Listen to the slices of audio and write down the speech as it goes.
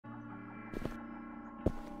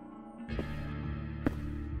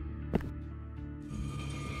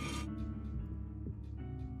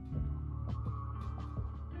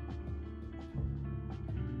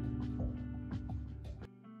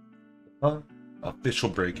official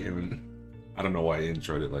break-in. I don't know why I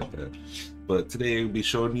introed it like that. But today I'll be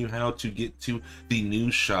showing you how to get to the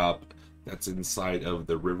new shop that's inside of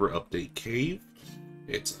the River Update Cave.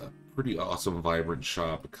 It's a pretty awesome, vibrant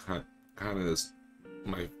shop. Kind of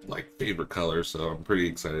my favorite color, so I'm pretty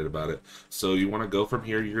excited about it. So you want to go from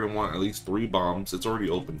here. You're gonna want at least 3 bombs. It's already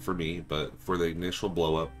open for me, but for the initial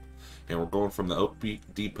blow up. And we're going from the Oak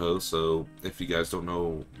Depot, so if you guys don't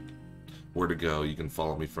know where to go, you can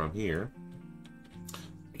follow me from here.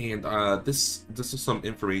 And this is some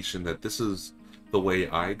information that this is the way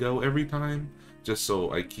I go every time, just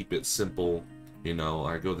so I keep it simple. You know,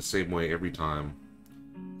 I go the same way every time,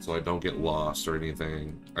 so I don't get lost or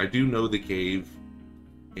anything. I do know the cave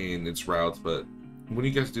and its routes, but when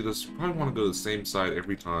you guys do this, you probably want to go the same side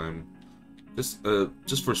every time, just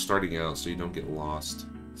for starting out, so you don't get lost.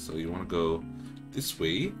 So you want to go this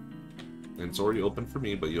way, and it's already open for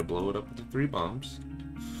me, but you'll blow it up with the 3 bombs.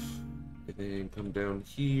 And then come down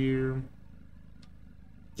here.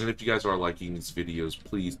 And if you guys are liking these videos,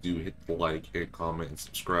 please do hit the like and comment and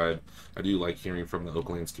subscribe. I do like hearing from the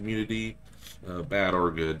Oaklands community. Bad or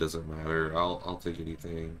good, doesn't matter. I'll take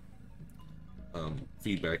anything.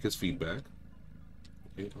 Feedback is feedback.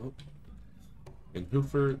 Okay, oh. And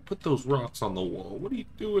Hoofer, put those rocks on the wall. What are you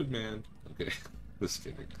doing, man? Okay, just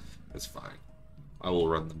kidding. It's fine. I will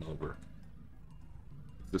run them over.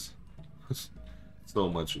 Just so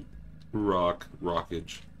much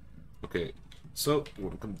rockage. Okay, so you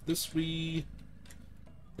want to come this way,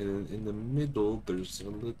 and in the middle there's a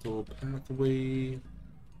little pathway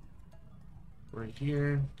right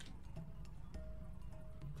here.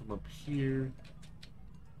 Come up here.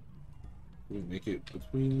 Can we make it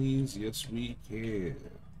between these? Yes, we can.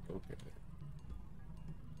 Okay.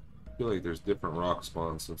 I feel like there's different rock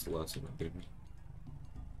spawns since the last one I did.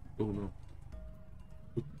 Oh no.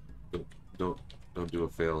 Don't do a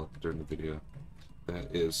fail during the video.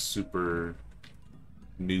 That is super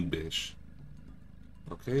noobish.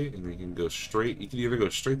 Okay, and then you can go straight. You can either go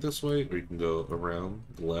straight this way, or you can go around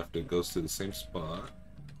the left. It goes to the same spot.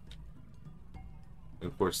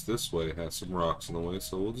 And of course, this way has some rocks in the way,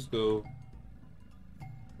 so we'll just go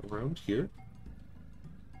around here.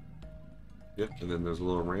 Yep, and then there's a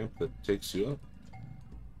little ramp that takes you up.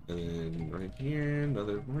 And then right here,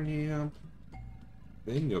 another ramp.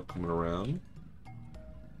 Then you're coming around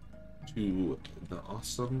to the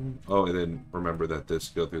awesome... Oh, and then remember that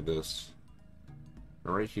go through this.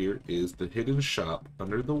 Right here is the hidden shop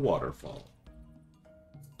under the waterfall.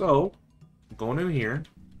 So, going in here.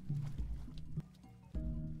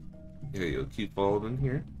 Yeah, you'll keep following in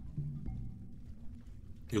here.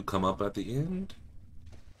 You'll come up at the end.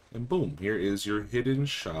 And boom, here is your hidden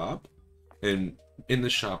shop. And in the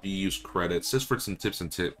shop, you use credits just for some tips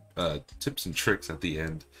and tricks at the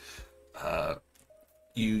end.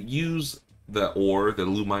 You use the ore, the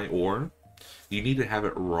lumite ore. You need to have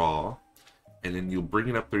it raw, and then you'll bring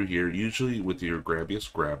it up through here, usually with your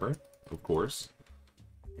grabbiest grabber, of course.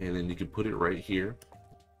 And then you can put it right here.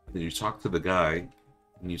 And then you talk to the guy,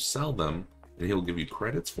 and you sell them, and he'll give you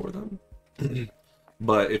credits for them.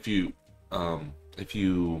 But if you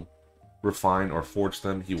refine or forge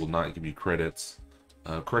them, he will not give you credits.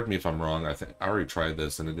 Correct me if I'm wrong. I think I already tried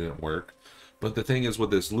this and it didn't work. But the thing is,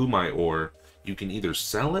 with this lumite ore, you can either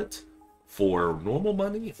sell it for normal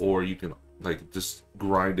money, or you can just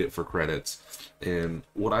grind it for credits. And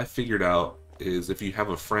what I figured out is, if you have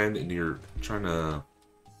a friend and you're trying to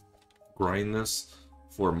grind this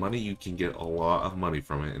for money, you can get a lot of money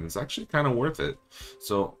from it, and it's actually kind of worth it.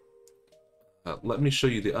 So let me show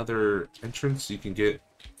you the other entrance you can get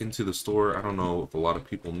into the store. I don't know if a lot of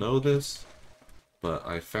people know this, but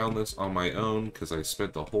I found this on my own because I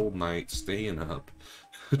spent the whole night staying up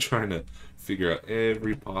trying to figure out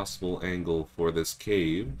every possible angle for this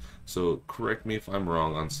cave. So correct me if I'm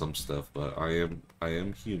wrong on some stuff, but I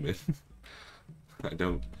am human. I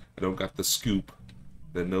don't got the scoop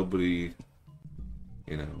that nobody,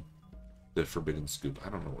 you know, the forbidden scoop. I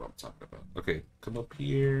don't know what I'm talking about. Okay, come up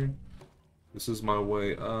here. This is my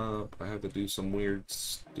way up. I have to do some weird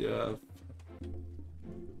stuff.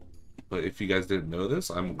 But if you guys didn't know this,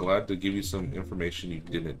 I'm glad to give you some information you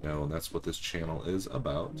didn't know, and that's what this channel is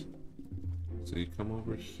about. So you come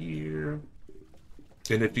over here.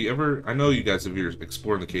 And if you ever, I know you guys, if you're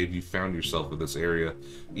exploring the cave, you found yourself in this area.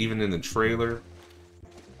 Even in the trailer,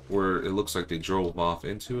 where it looks like they drove off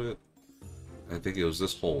into it. I think it was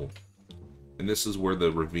this hole. And this is where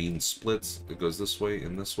the ravine splits. It goes this way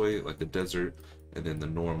and this way, like the desert, and then the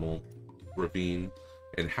normal ravine.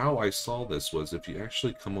 And how I saw this was, if you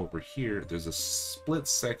actually come over here, there's a split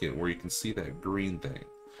second where you can see that green thing.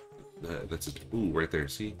 That's ooh, right there.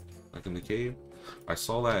 See, like in the cave. I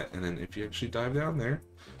saw that, and then if you actually dive down there,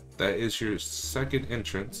 that is your second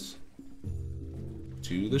entrance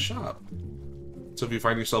to the shop. So if you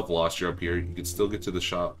find yourself lost, you're up here, you can still get to the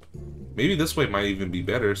shop. Maybe this way might even be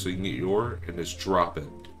better, so you can get your ore and just drop it.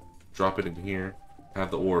 Drop it in here,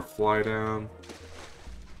 have the ore fly down,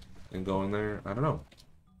 and go in there. I don't know.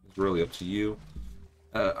 It's really up to you.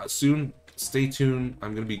 Soon, stay tuned.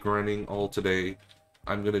 I'm going to be grinding all today.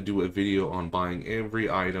 I'm going to do a video on buying every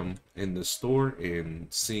item in the store and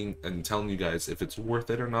seeing and telling you guys if it's worth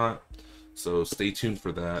it or not. So stay tuned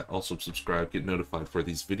for that. Also subscribe, get notified for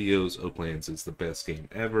these videos. Oaklands is the best game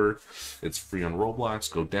ever. It's free on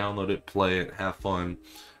Roblox. Go download it, play it, have fun.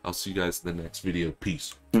 I'll see you guys in the next video.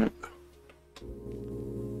 Peace.